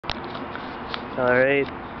Alright,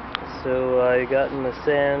 so I got in the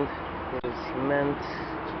sand with cement.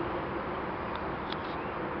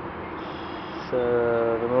 It's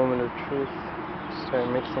the moment of truth. Start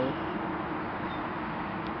mixing.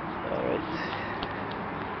 Alright.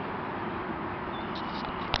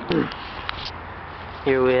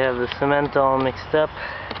 Here we have the cement all mixed up.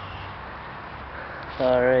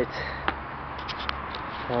 Alright.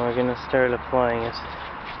 Now we're gonna start applying it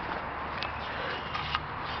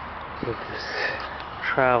with this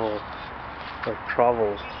travel.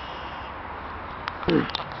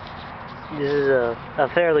 This is a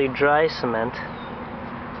fairly dry cement.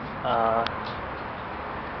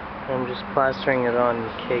 I'm just plastering it on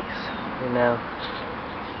cakes right now.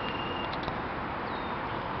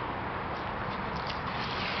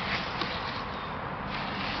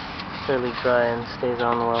 Fairly dry and stays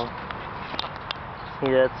on well.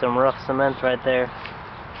 See, that's some rough cement right there.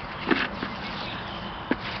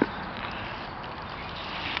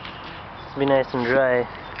 Be nice and dry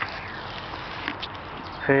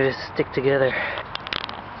for it to stick together.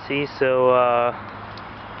 See, so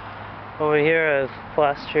over here I've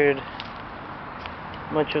plastered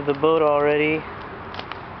much of the boat already.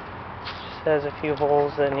 Just has a few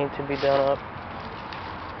holes that need to be done up.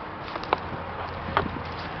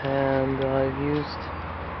 And I've used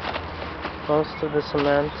most of the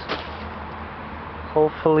cement.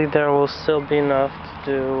 Hopefully there will still be enough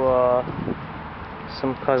to do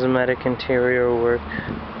some cosmetic interior work.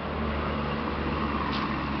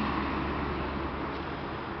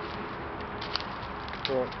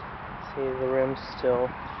 Yeah, see the rims still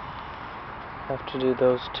have to do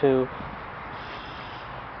those too.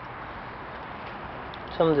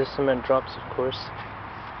 Some of the cement drops, of course.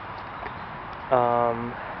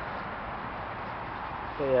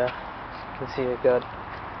 But yeah, as you can see, I got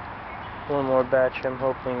one more batch. I'm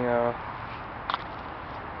hoping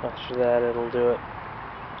after that it'll do it.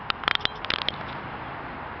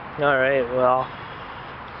 Alright, well,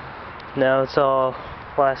 now it's all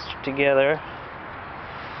plastered together.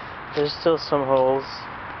 There's still some holes,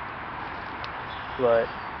 but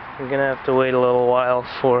I'm gonna have to wait a little while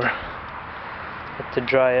for it to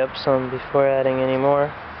dry up some before adding any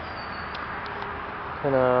more.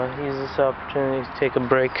 I'm gonna use this opportunity to take a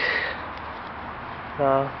break,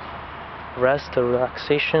 rest, a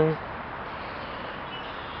relaxation.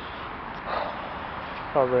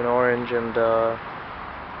 Probably an orange and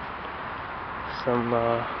some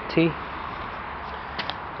tea.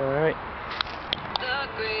 Alright.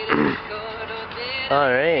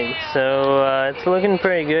 Alright, so it's looking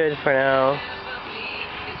pretty good for now.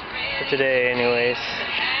 For today, anyways.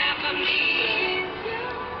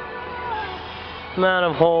 Amount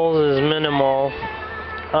of holes is minimal.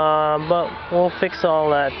 But we'll fix all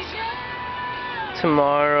that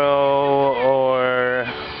tomorrow or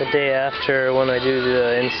the day after when I do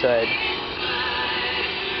the inside.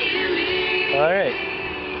 Alright.